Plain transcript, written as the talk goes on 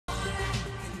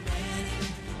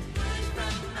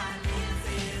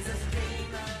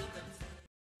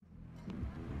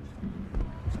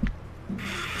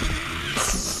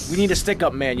We need a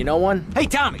stick-up man, you know one? Hey,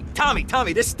 Tommy,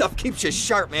 this stuff keeps you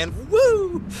sharp, man.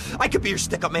 Woo! I could be your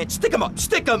stick-up man. Stick 'em up,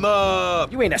 stick 'em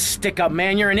up! You ain't a stick-up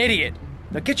man, you're an idiot.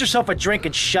 Now get yourself a drink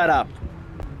and shut up.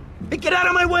 Hey, get out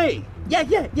of my way! Yeah.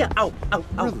 Ow.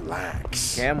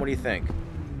 Relax. Cam, what do you think?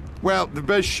 Well, the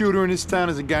best shooter in this town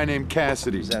is a guy named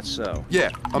Cassidy. Is that so?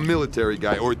 Yeah, a military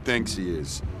guy, or thinks he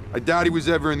is. I doubt he was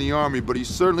ever in the army, but he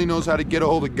certainly knows how to get a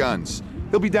hold of guns.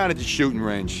 He'll be down at the shooting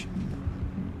range.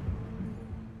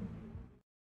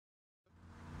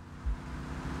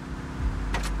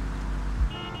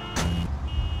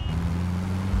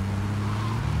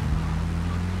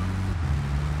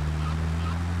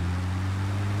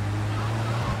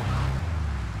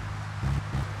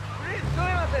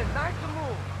 Nice to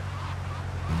move.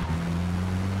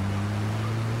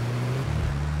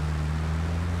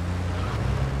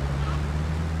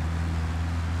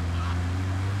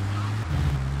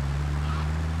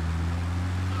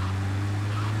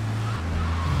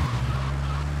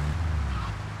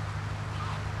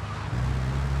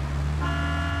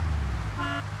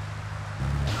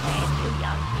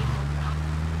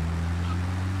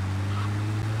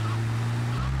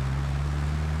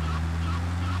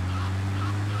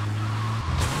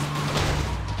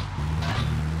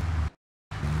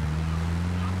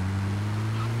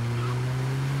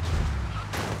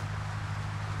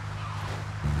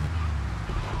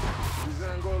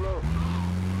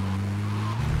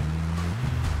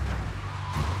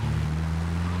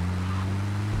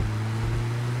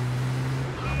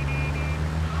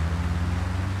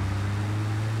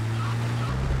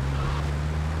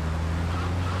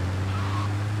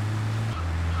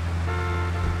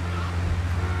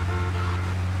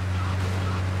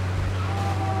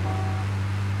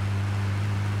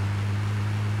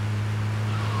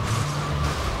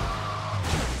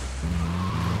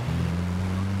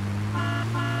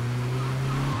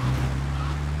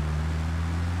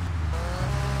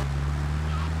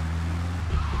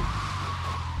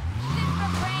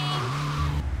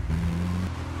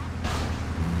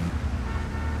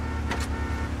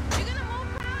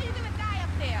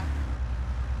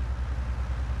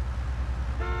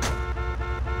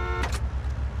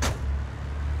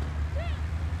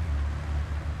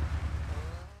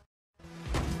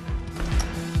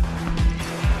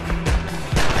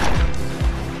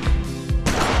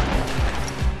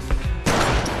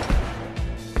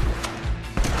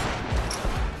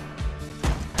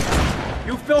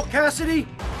 You Phil Cassidy?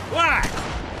 Why?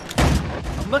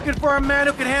 I'm looking for a man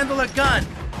who can handle a gun.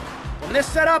 From this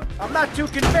setup, I'm not too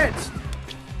convinced.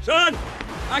 Son,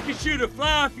 I can shoot a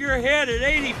fly off your head at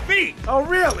 80 feet. Oh,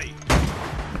 really?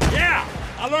 Yeah,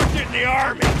 I learned it in the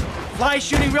Army. Fly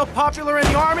shooting real popular in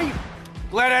the Army?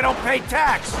 Glad I don't pay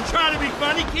tax. You trying to be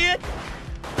funny, kid?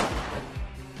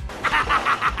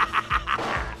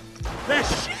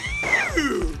 Let's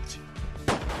shoot!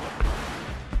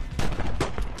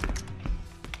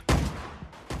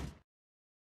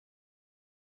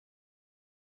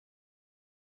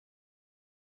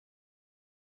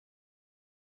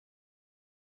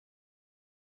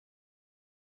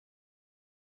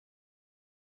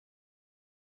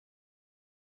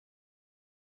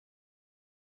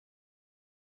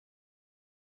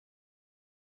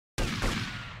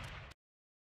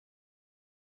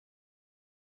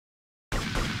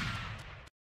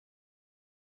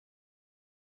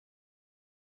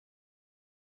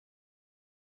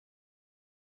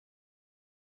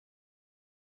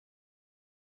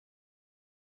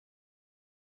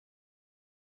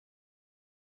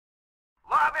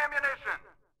 Live ammunition.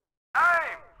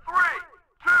 Aim. 3,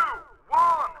 2,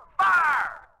 1, fire!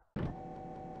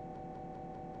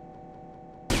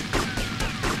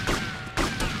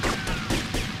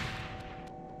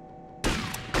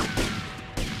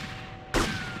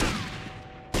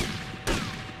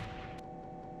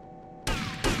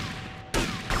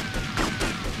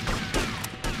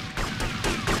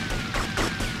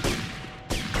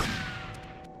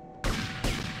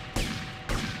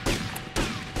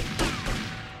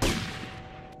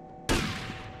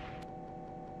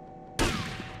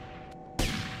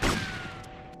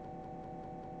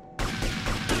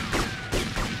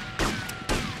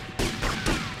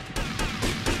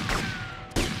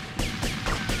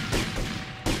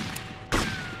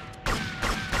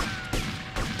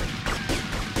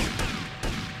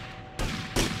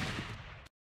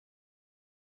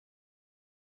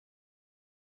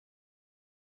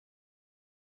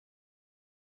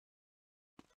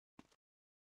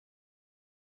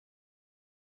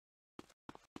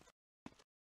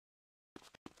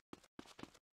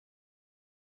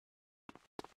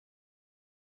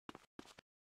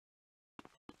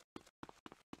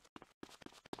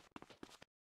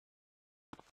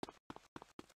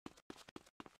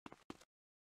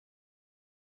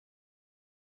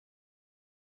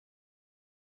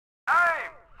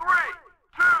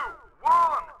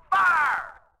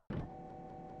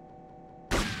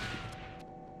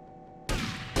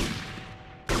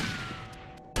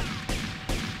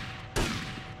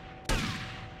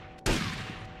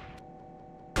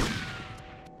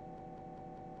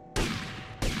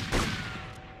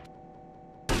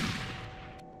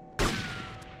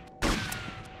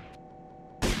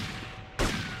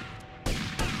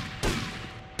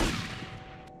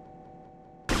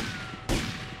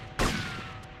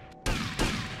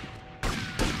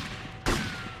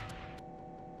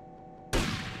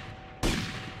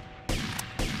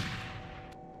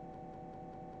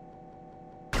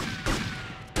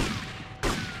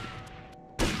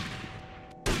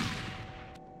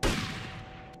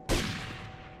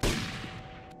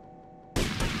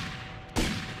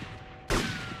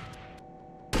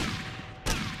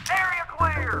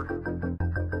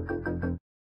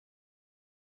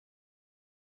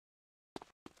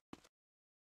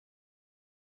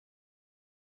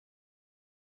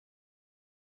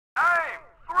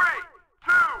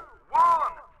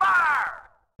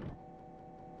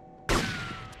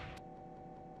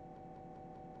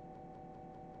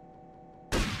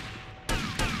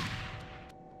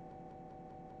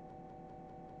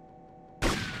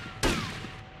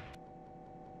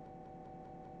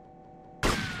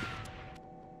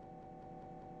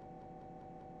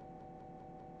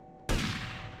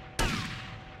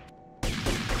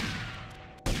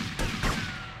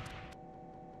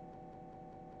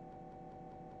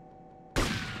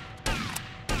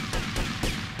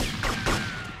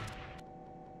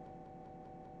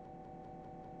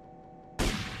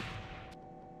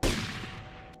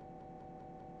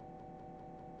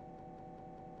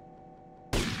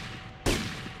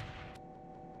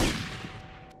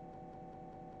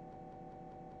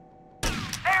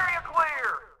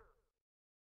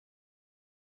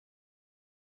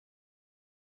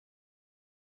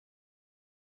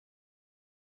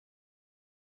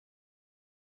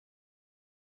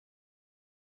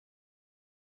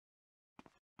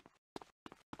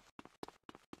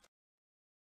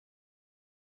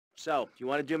 So, you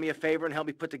want to do me a favor and help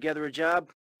me put together a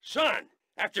job? Son,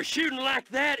 after shooting like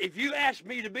that, if you asked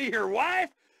me to be your wife,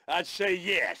 I'd say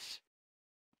yes.